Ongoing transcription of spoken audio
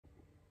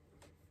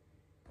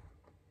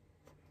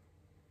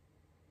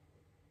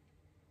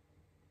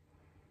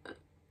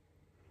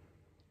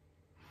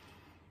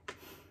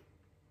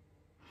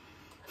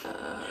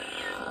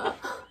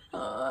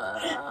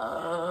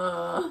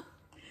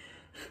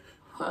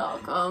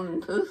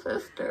Welcome to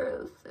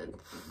Sisters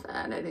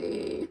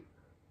Insanity.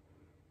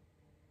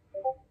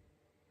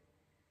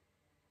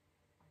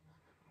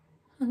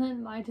 And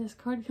then my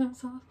Discord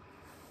goes off.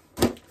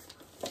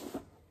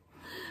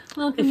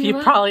 Welcome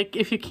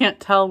If you can't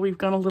tell, we've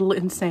gone a little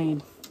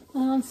insane.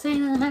 Well,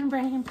 insane in the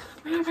membrane.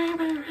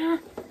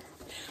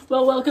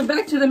 Well, welcome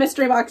back to the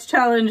Mystery Box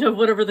Challenge of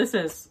whatever this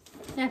is.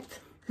 Yep.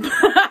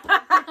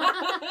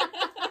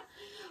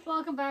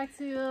 Welcome back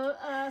to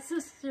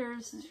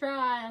Sisters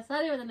Try. That's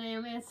not even the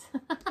name.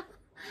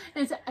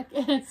 It's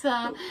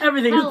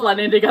Everything is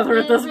blending together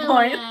at this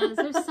point. Is.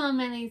 There's so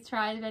many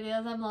try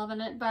videos. I'm loving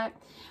it. But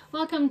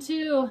welcome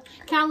to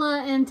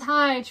Calla and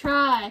Ty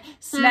Try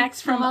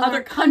Snacks from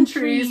Other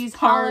Countries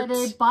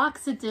Holiday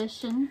Box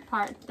Edition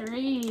Part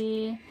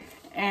 3.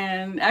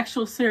 And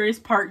actual series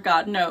part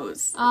God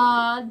knows.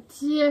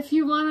 If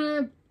you want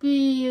to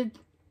be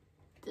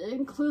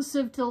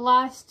inclusive to the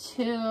last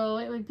two,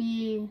 it would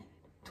be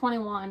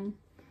 21.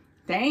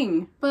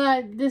 Dang.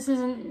 But this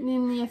isn't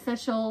in the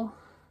official,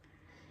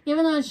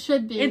 even though it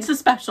should be. It's a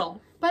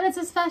special. But it's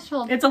a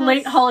special. It's a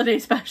late holiday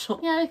special.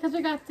 Yeah, because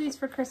we got these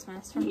for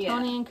Christmas from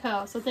Tony and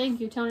Co. So thank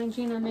you, Tony,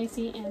 Gina,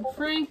 Macy, and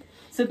Frank.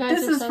 So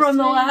this is from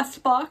the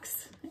last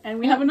box, and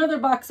we have another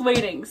box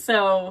waiting,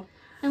 so...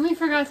 And we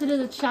forgot to do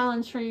the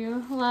challenge for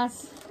you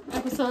last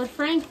episode,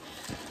 Frank.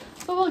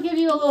 But we'll give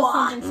you a little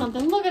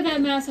something. Look at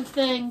that massive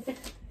thing.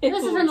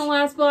 This is from the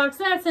last box.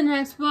 That's the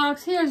next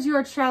box. Here's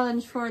your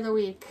challenge for the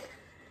week.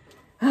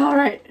 All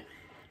right.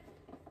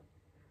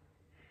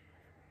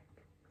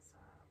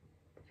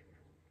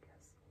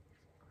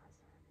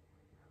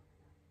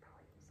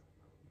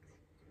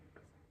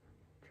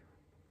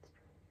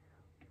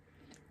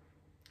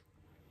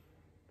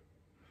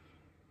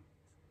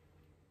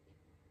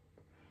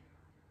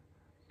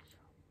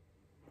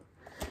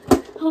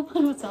 Oh,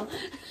 what's up?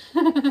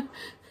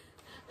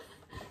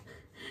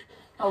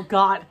 Oh,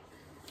 God.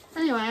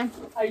 Anyway.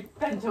 I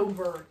bent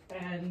over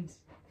and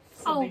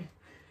something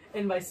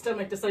in my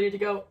stomach decided to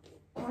go.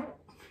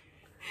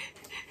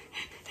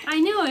 I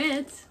knew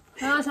it.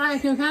 That's how you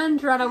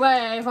can't run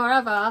away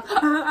forever.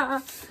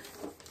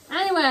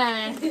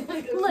 Anyway.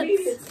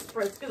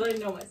 Because I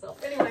know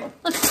myself. Anyway.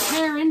 Let's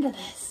tear into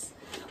this.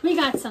 We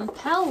got some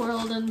Pal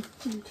World and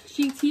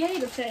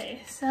GTA to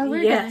play. So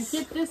we're going to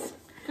get this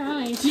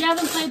going. If you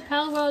haven't played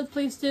Pal World,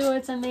 please do.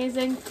 It's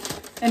amazing.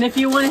 And if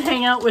you want to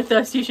hang out with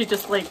us, you should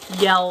just, like,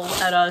 yell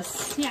at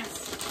us.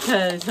 Yes.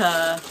 Because,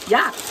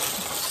 yeah.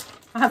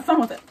 I'll have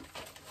fun with it.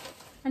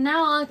 And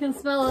now all I can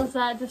smell is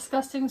that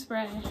disgusting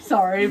spray.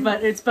 Sorry,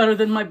 but it's better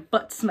than my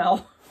butt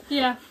smell.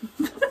 Yeah.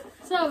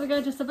 So, we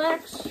got just a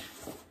box.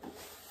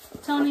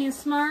 Tony is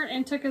smart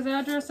and took his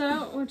address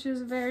out, which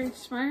is very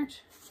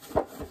smart.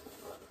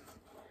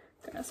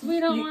 Because we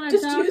don't want to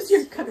just use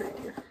your cutter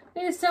here.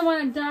 We just don't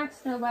want to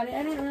dox nobody.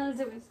 I didn't realize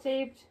it was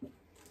taped.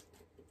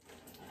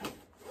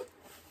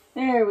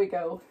 There we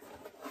go.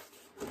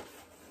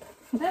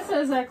 This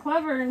is a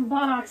clever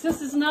box. This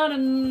is not a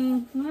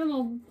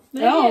normal...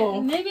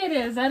 Maybe it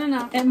is. I don't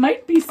know. It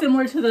might be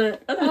similar to the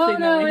other thing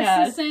that we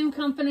had. Oh, it's the same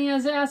company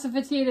as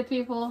Asafoetida,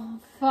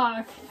 people.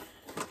 Fuck.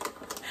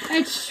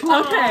 It's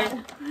Schwab. Okay.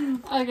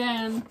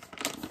 Again.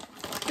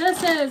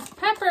 This is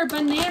pepper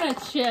banana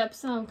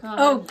chips. Oh, God.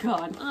 Oh,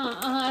 God.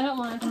 I don't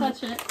want to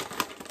touch it.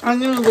 I'm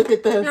going to look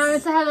at this. Now,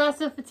 does it have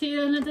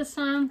Asafoetida in it this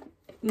time?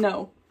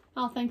 No.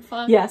 Oh, thank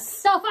fuck. Yes.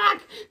 So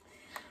fuck!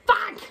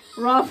 Fuck!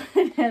 Raw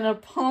banana,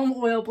 palm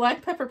oil,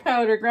 black pepper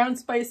powder, ground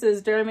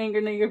spices, dairy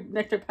mango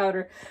nectar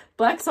powder,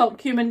 black salt,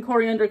 cumin,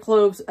 coriander,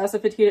 cloves,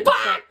 asafoetida.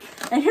 Fuck!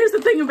 And here's the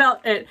thing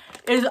about it,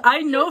 is I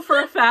know for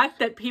a fact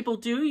that people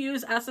do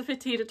use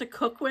asafoetida to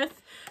cook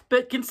with,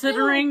 but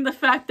considering the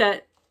fact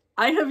that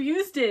I have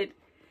used it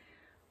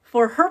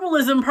for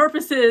herbalism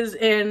purposes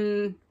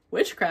in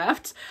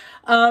witchcraft,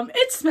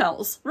 it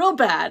smells real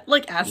bad,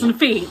 like ass and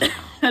feet.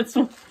 That's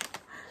what...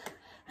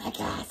 Like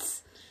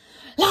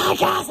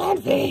ass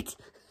and feet.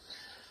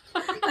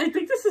 I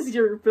think this is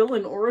your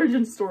villain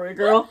origin story,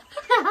 girl.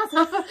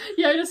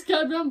 Yeah, I just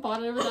got on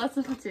bottom with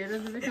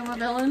Asafoetida to become a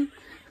villain.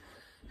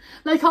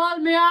 They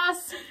called me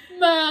ass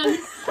man.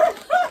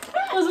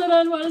 Because I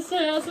don't want to say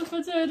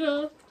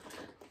Asafoetida.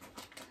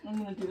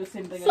 I'm gonna do the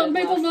same thing. Some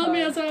people know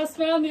me as ass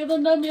man, the other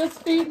know me as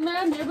feet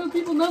man, the other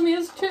people know me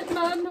as tit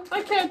man.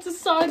 I can't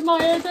decide my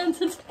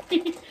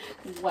identity.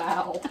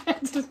 Wow.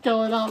 I'm just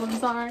going on, I'm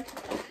sorry.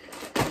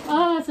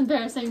 Oh, that's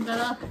embarrassing,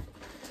 but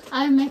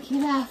I make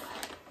you laugh.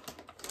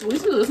 At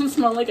least it doesn't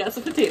smell like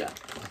asafoetida.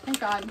 Thank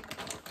God.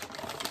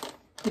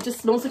 It just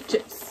smells like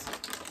chips.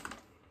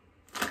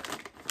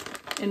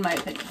 In my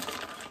opinion.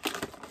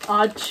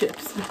 Odd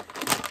chips.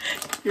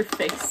 Your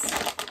face.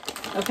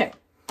 Okay.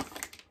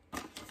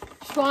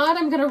 Schwad,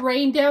 I'm gonna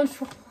rain down.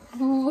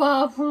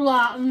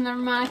 Never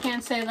mind, I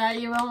can't say that.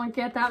 You won't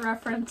get that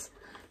reference.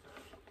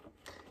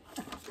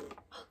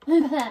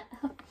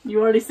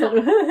 You already said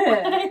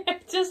I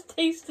just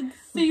tasted the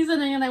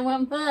seasoning and I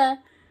went bleh.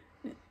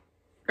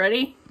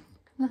 Ready?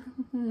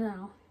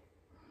 No.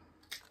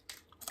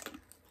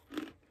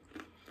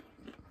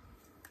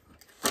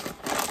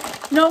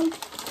 No.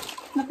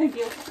 No, thank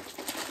you.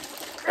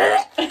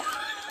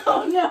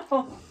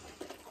 no.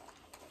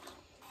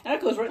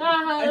 That goes right.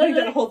 I think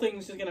that whole thing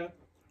is just gonna.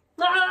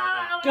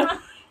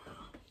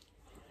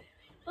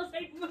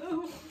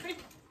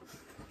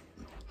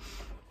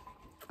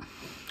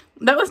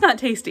 That was not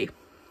tasty.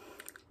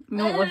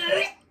 No, it wasn't.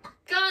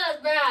 God,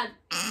 that's bad.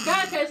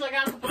 God tastes like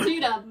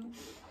asafoetida.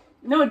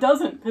 No, it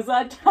doesn't, because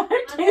I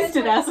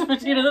tasted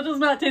asafoetida. That does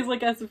not taste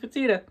like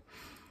asafoetida.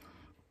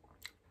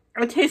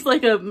 It tastes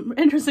like an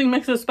interesting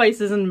mix of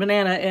spices and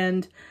banana,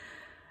 and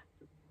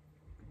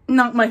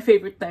not my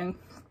favorite thing.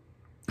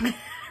 I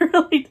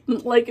really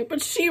didn't like it,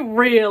 but she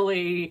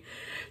really,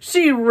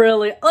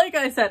 like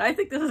I said, I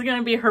think this is going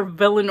to be her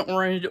villain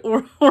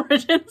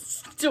origin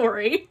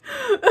story.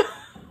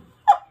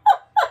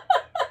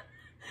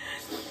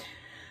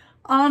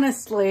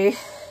 Honestly.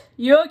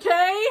 You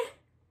okay?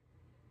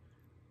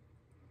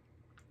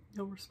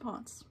 No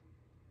response.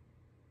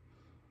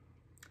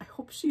 I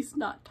hope she's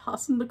not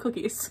tossing the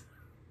cookies.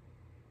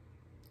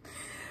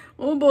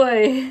 Oh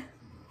boy.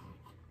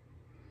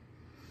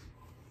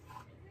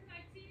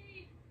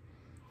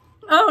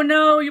 Oh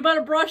no, you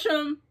better brush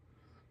them.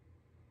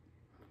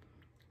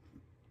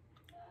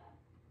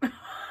 I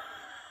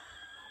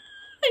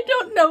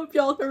don't know if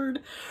y'all heard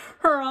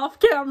her off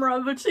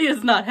camera, but she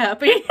is not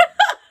happy.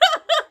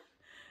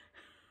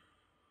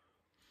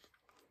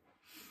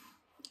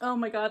 Oh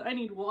my god, I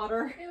need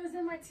water. It was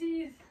in my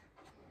teeth.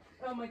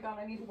 Oh my god,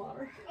 I need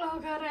water. Oh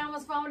god, I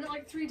almost vomited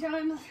like 3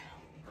 times.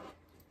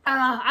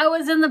 I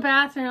was in the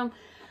bathroom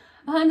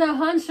on a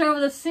hunch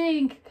over the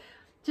sink,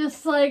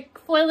 just like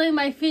flailing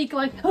my feet,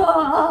 like,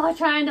 oh,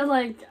 trying to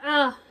like,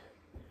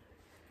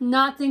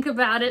 not think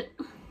about it.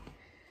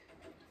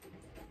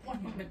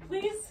 1 moment,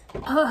 please.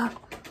 Oh,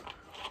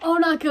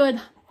 not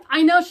good.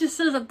 I know she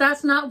says that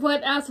that's not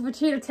what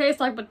asafoetida tastes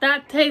like, but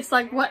that tastes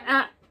like what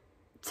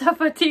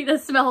asafoetida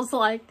smells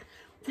like.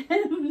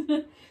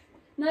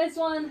 Nice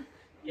one.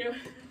 Yeah.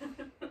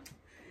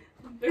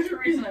 There's a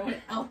reason I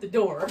went out the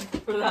door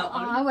for that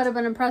one. I would have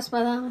been impressed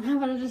by that one. I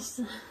would have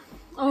just...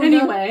 Oh,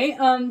 anyway,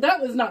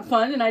 that was not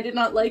fun, and I did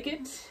not like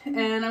it,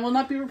 and I will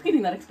not be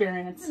repeating that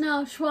experience.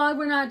 No, Schwad,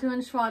 we're not doing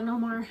Schwad no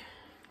more.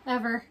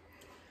 Ever.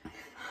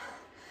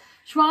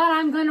 Schwad,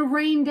 I'm going to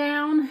rain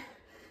down.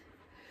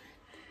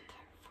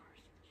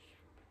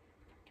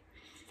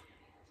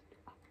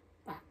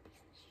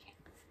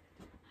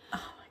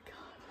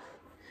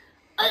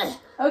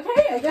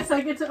 Okay, I guess I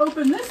get to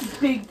open this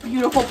big,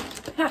 beautiful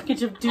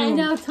package of doom. I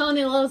know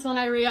Tony loves when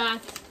I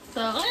react,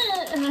 so...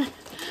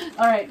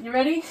 Alright, you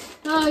ready?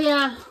 Oh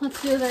yeah, let's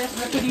do this.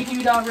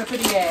 Rippity-doo-dah,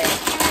 rippity-yay.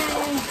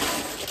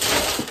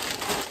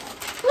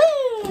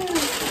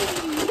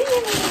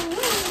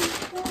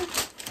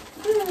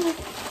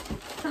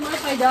 I'm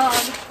like my dog.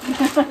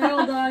 My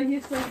old dog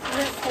used to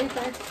rip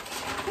paper.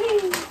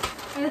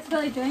 I just feel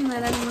like doing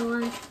that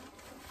anymore.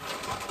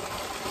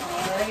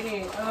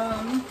 Alrighty,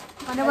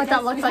 I wonder what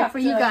that looks like for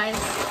you guys.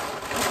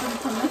 Open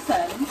from this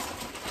end.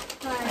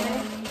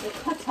 And the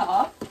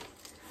kata.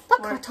 The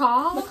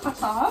kata. The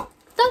kata.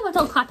 The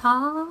little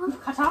kata.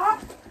 Kata.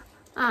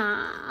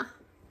 Ah.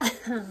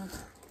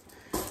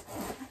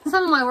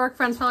 Some of my work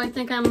friends probably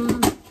think I'm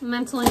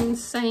mentally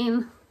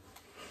insane,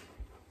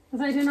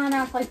 because I do not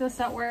act like this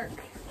at work.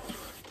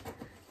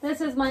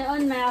 This is my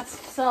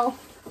unmasked, so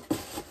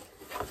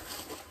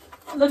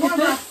look at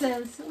this.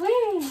 boxes.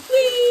 Whee!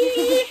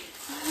 Whee!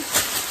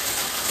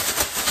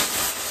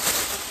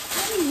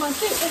 One,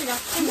 two, there we go.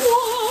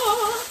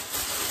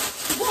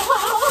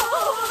 Whoa!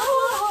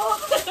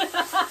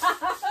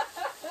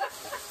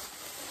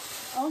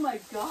 Oh my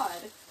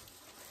god.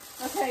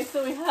 Okay,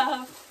 so we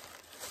have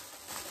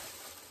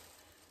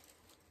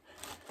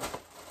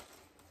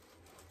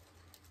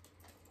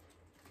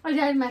I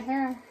dyed my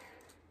hair.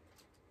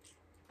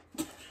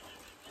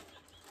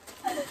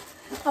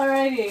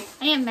 alrighty.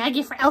 I am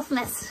Maggie for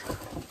Elfmas.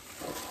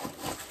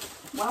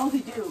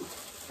 Wowzy do.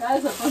 That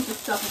is a bunch of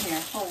stuff in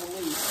here.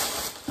 Holy.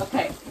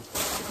 Okay.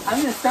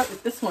 I'm gonna start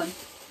with this one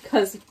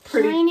because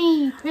pretty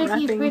shiny,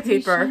 wrapping pretty,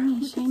 paper.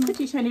 shiny, shiny.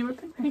 Pretty shiny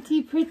wrapping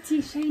paper.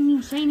 Pretty,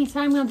 shiny, shiny.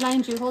 Sorry, I'm gonna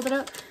blind you. Hold it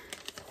up.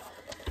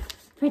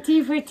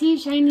 Pretty,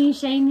 shiny,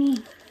 shiny.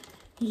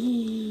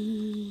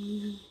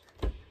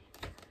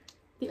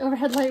 The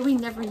overhead light we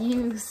never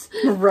use.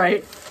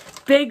 Right.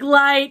 Big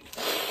light.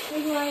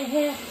 Big light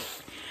hit.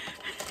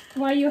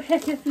 Why you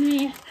hit with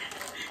me?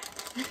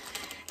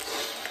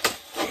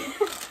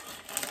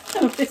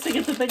 I'm fixing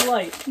it the big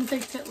light. The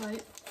big tit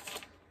light.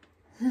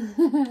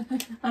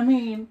 I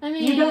mean,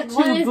 you got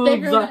one two is boobs.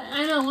 bigger than,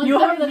 I know, one's You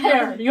bigger have a than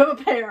pair. the other. You have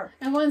a pair.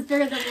 And one's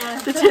bigger than the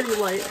other. The titty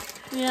light.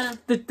 Yeah.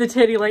 The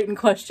titty light in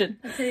question.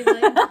 The titty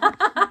light.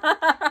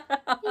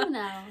 You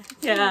know.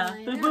 Yeah,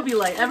 Titty the light. booby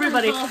light. Everyone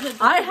Everybody. calls it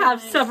the I titty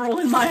have light. several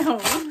in my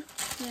home.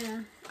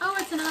 Yeah. Oh,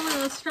 it's another one of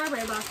those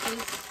strawberry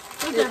boxes.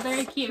 Those are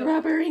very cute.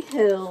 Strawberry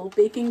Hill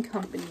Baking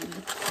Company.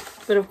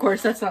 But of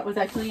course, that's not what's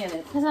actually in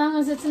it. As long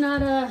as it's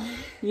not a...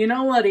 You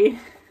know whaty.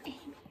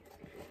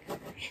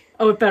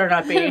 Oh, it better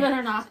not be. It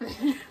better not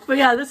be. But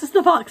yeah, this is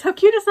the box. How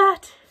cute is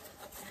that?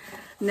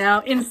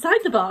 Now,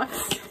 inside the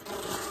box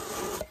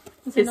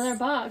It's another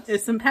box.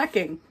 is some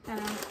packing, Uh,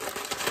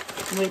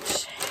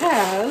 which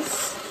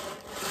has,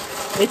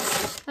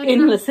 it's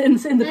in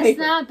the paper. It's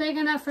not big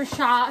enough for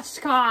Scott,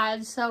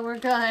 so we're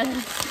good.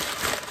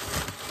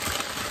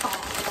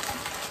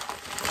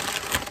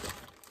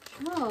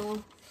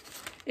 Oh.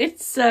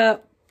 It's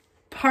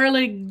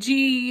Parle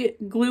G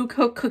glue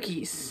coat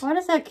cookies. Why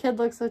does that kid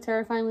look so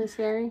terrifyingly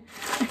scary?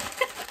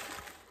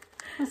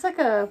 It's like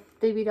a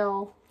baby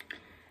doll.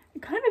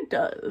 It kind of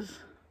does.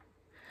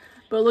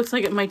 But it looks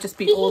like it might just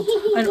be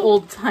an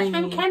old-timey.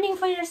 I'm coming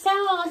for your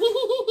soul.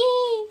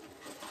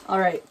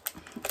 Alright.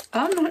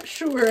 I'm not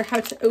sure how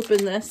to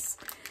open this,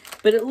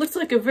 but it looks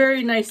like a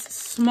very nice,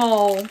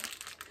 small...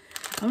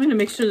 I'm going to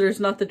make sure there's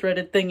not the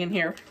dreaded thing in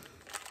here.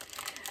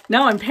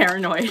 Now I'm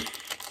paranoid.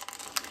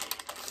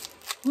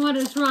 What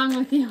is wrong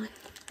with you?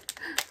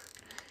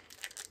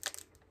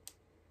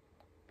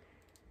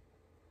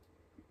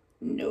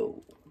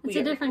 No. It's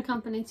a different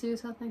company too,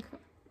 so I think...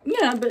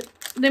 Yeah, but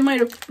they might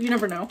have... You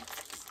never know.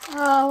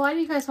 Oh, why do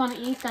you guys want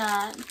to eat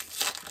that?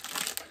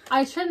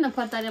 I shouldn't have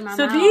put that in my mouth.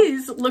 So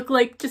these look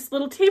like just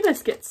little tea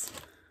biscuits.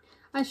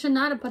 I should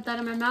not have put that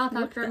in my mouth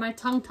after my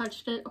tongue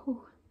touched it.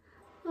 Oh,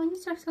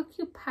 these are so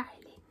cute, Parle.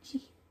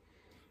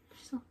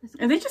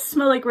 And they just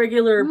smell like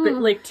regular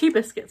like tea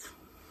biscuits.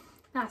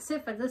 That's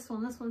it for this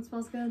one. This one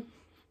smells good.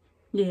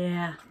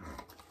 Yeah.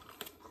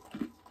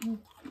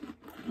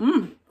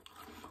 Mmm.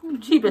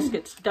 Tea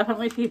biscuits.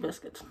 Definitely tea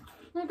biscuits.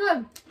 They're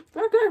good.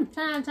 They're good.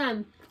 10 out of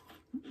 10.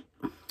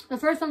 The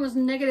first one was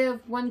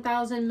negative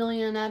 1,000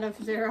 million out of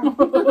 0.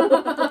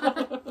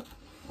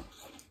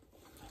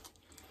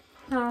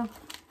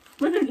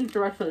 We're gonna eat the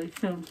rest of these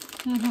soon.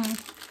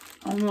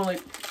 I'm gonna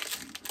like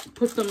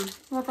put them.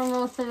 Work on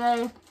those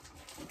today.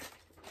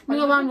 We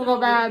don't want them to go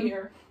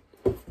bad.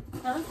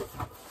 Huh?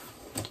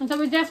 And so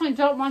we definitely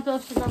don't want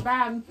those to go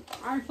bad.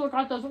 I still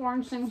got those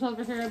orange things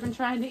over here I've been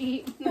trying to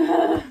eat.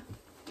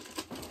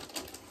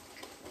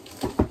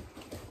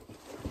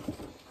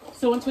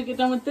 So once we get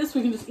done with this,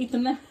 we can just eat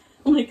them now.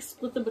 Like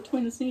split them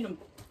between us and eat them.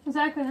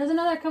 Exactly. There's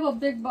another couple of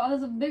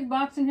there's a big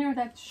box in here with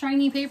that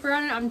shiny paper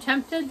on it. I'm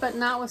tempted, but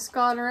not with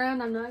Scott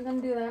around. I'm not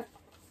gonna do that.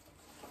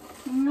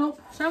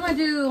 Nope. So I'm gonna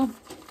do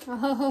a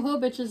ho ho ho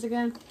bitches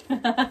again.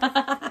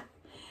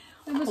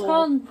 It was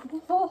called.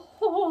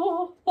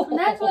 And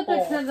that's what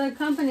the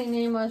company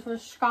name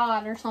was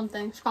Scott or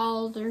something.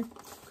 Scald or.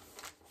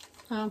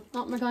 Oh,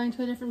 we're going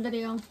to a different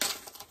video.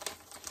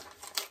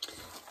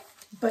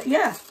 But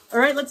yeah. All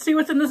right. Let's see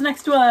what's in this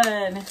next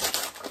one.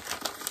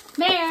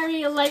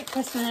 Merry late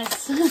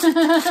Christmas.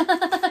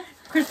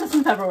 Christmas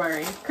in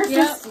February.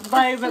 Christmas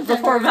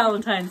before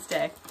Valentine's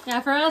Day.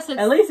 Yeah, for us it's...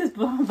 At least it's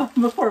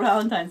before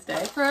Valentine's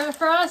Day. For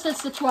us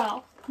it's the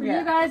 12th. For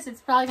you guys it's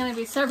probably going to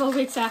be several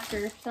weeks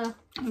after. So.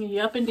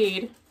 Yep,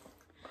 indeed.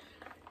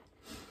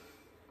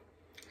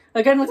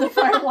 Again with a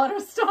fire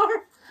water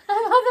star.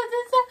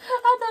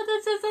 I thought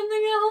that said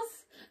something else.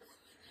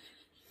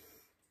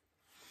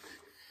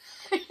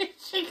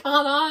 She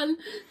caught on.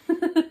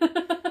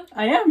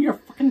 I am your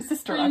fucking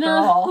sister after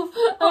all.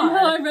 I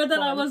know, I read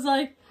that. I was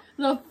like,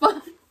 the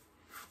fuck?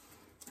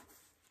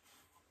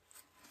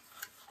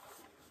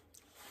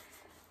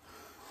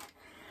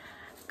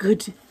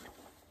 Good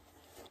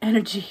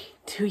energy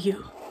to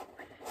you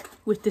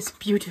with this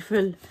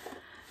beautiful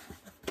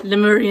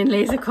Lemurian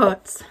laser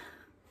quartz.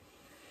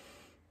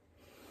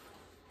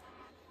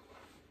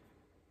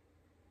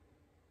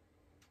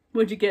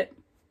 What'd you get?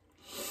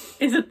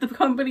 Is it the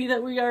company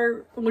that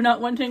we're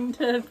not wanting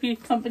to be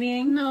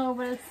accompanying? No,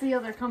 but it's the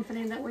other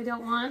company that we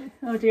don't want.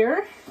 Oh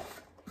dear.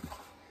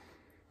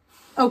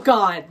 Oh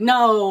God,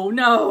 no,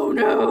 no,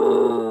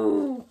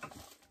 no.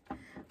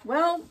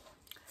 Well,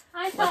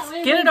 I thought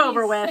let's get it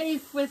over with.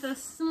 Safe with a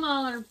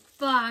smaller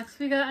box.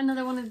 We got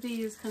another one of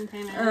these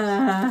containers.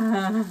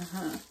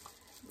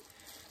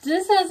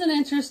 This has an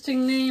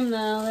interesting name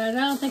though that I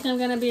don't think I'm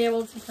gonna be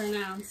able to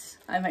pronounce.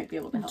 I might be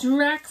able to help.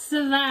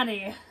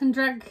 Draxavati.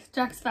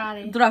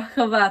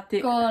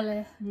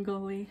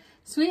 Goli.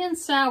 Sweet and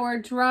sour,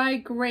 dry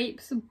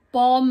grapes,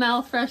 ball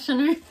mouth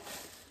freshener.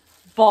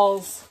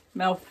 Balls,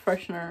 mouth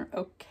freshener.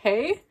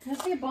 Okay. Did I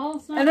say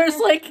balls? And there's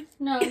like...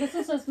 No, this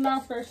one says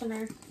mouth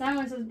freshener. That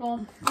one says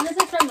balls. And this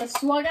is from the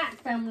Swagak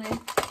family.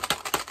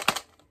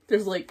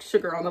 There's like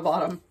sugar on the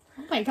bottom.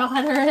 Oh my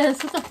God, there is.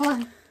 What the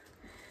fuck?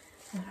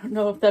 I don't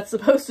know if that's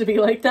supposed to be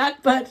like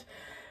that, but...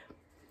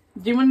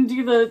 Do you want to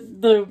do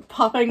the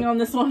popping on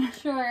this one?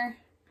 Sure.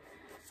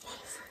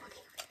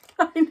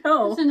 I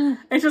know.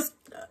 It's just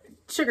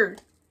sugar.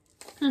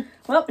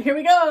 Well, here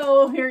we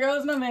go. Here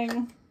goes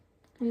numbing.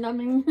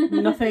 Numbing.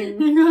 Nothing.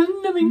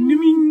 Numbing.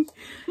 Numbing.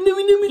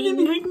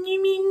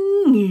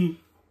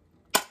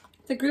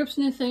 The group's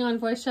new thing on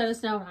voice chat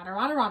is now rada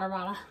rada rada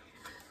rada.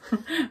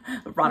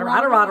 Rada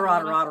rada rada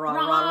rada rada rada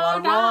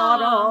rada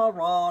rada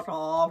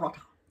rada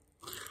rada.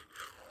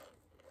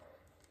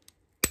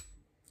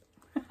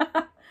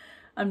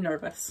 I'm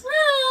nervous.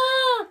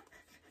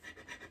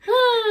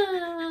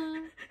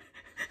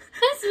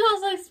 This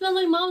smells like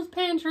smelling Mom's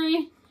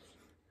pantry.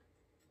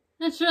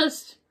 It's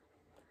just...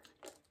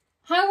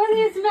 How are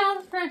these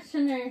mouth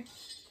fresheners?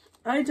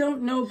 I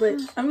don't know, but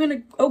I'm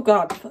gonna... Oh,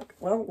 God. Fuck.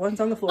 Well, one's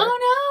on the floor. Oh,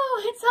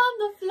 no. It's on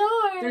the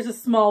floor. There's a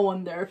small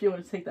one there if you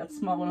want to take that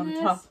small one on the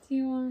top.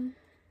 Nasty one.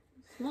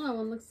 Smaller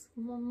one looks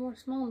more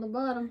small on the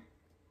bottom.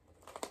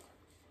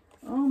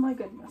 Oh, my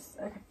goodness.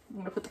 Okay. I'm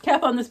gonna put the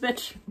cap on this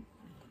bitch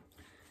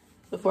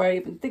before I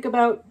even think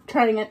about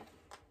trying it.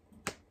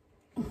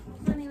 I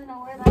don't even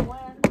know where that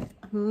went.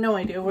 I have no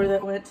idea where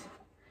that went.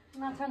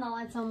 I'm gonna turn the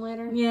lights on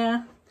later.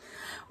 Yeah.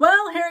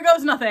 Well, here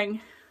goes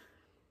nothing.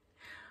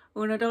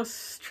 Uno,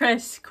 dos,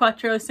 tres,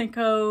 cuatro,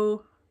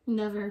 cinco.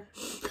 Never.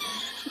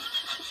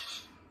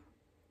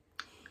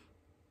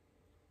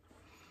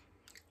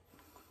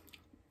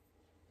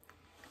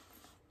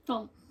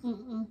 Oh,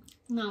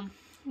 no.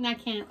 I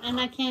can't. And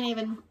I can't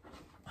even.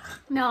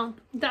 No.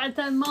 At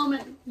that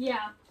moment,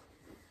 yeah.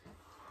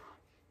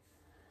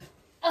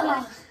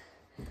 Ugh.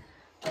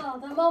 Oh,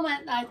 the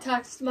moment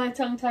my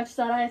tongue touched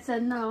that, I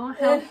said no.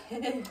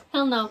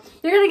 Hell no.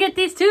 You're gonna get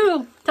these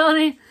too,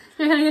 Tony.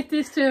 You're gonna get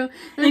these too.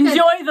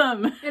 Enjoy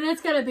them. And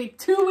it's gonna be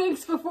 2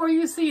 weeks before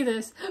you see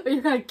this, but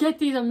you're gonna get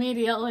these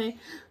immediately.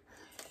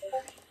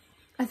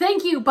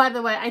 Thank you, by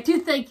the way. I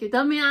do thank you.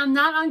 Don't mean I'm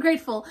not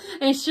ungrateful.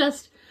 It's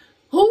just,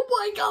 oh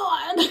my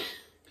God.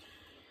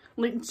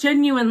 Like,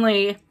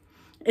 genuinely,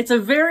 it's a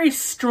very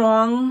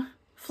strong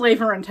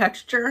flavor and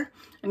texture.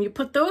 And you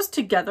put those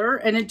together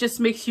and it just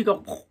makes you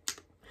go...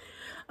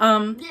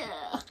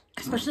 Yeah.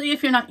 Especially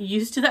if you're not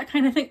used to that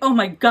kind of thing. Oh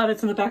my God,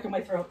 it's in the back of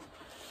my throat.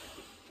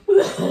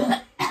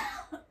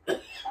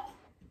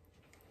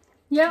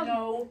 Yep.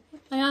 No.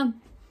 Yeah.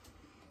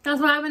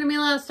 That's what happened to me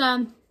last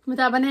time with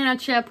that banana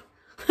chip.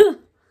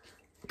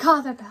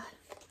 God, they're bad.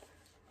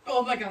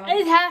 Oh my God.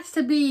 It has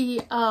to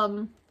be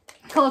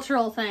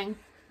cultural thing.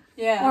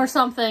 Yeah. Or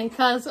something,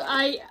 because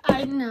I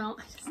know.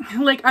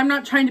 Like, I'm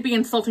not trying to be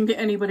insulting to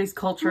anybody's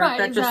culture. Right,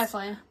 that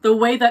exactly. Just, the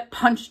way that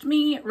punched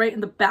me right in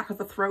the back of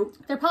the throat.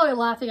 They're probably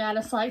laughing at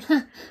us like,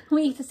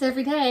 we eat this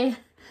every day.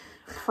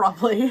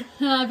 Probably.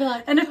 And I'd be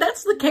like, and if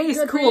that's the case,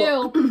 good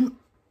cool. For you.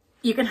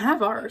 You can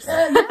have ours.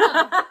 Yeah.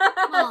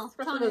 Well,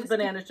 Especially those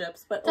banana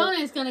chips. But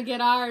Tony's gonna get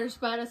ours,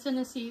 but as soon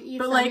as he eats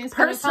but them, like, he's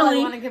personally, gonna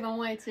probably want to give them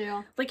away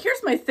too. Like,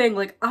 here's my thing.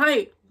 Like,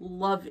 I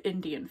love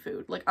Indian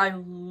food. Like, I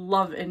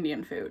love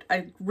Indian food.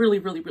 I really,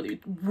 really, really,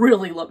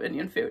 really love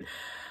Indian food.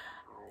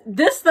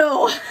 This,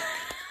 though,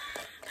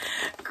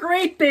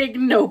 great big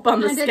nope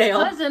on the scale.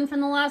 And its cousin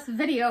from the last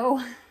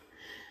video.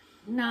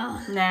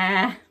 No.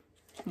 Nah.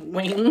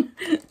 Wing.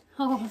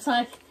 Oh, it's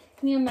like,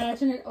 can you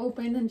imagine it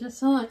opened and just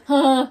saw it?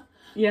 Huh.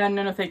 Yeah,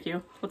 no, thank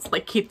you. Let's,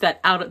 like, keep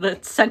that out of the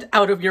scent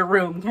out of your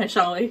room,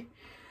 shall we?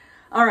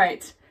 All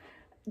right.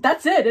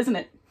 That's it, isn't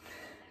it?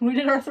 We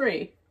did our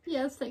 3.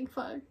 Yes, thank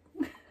fuck.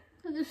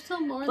 And there's still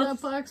more in that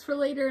box for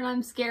later, and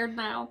I'm scared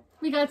now.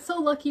 We got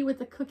so lucky with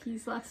the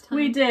cookies last time.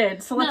 We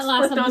did. So let's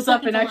split those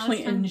up and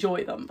actually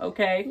enjoy them,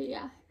 okay?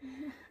 Yeah.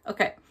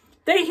 Okay.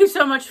 Thank you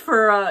so much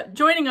for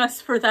joining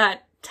us for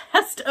that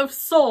test of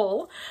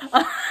soul.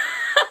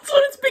 That's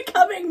what it's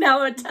becoming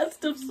now, a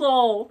test of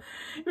soul.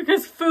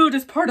 Because food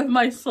is part of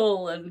my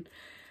soul, and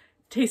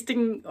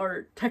tasting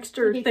or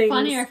texture It'd be things.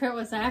 funnier if it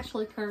was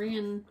actually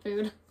Korean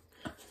food.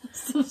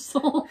 Test of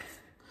soul.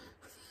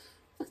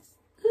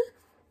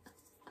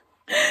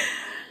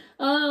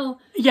 Oh.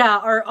 Yeah,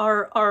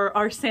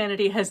 our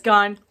sanity has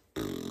gone.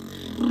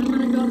 I'm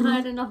gonna go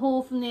hide in a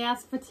hole from the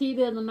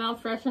asafoetida and the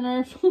mouth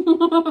fresheners.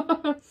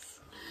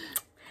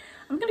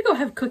 I'm gonna go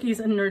have cookies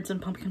and nerds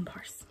and pumpkin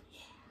bars.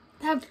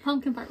 That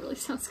pumpkin bar really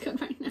sounds good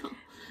right now.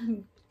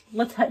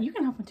 You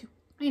can have one too.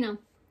 I know.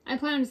 I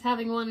plan on just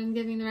having one and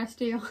giving the rest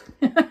to you.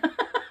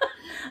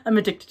 I'm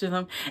addicted to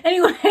them.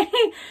 Anyway,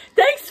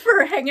 thanks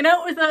for hanging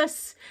out with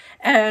us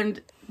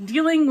and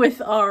dealing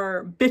with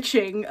our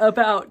bitching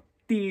about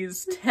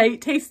these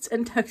tastes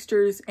and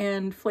textures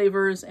and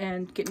flavors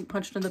and getting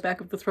punched in the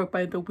back of the throat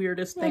by the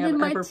weirdest thing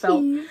I've ever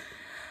felt.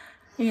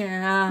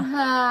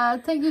 Yeah.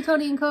 Thank you,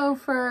 Tony and Co,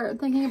 for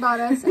thinking about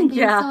us and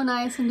being so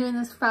nice and doing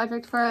this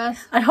project for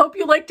us. I hope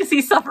you like to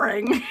see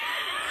suffering.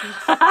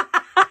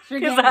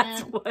 Because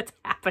that's what's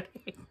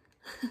happening.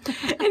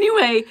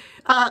 Anyway,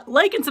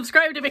 like and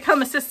subscribe to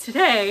become a sis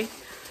today.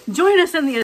 Join us in the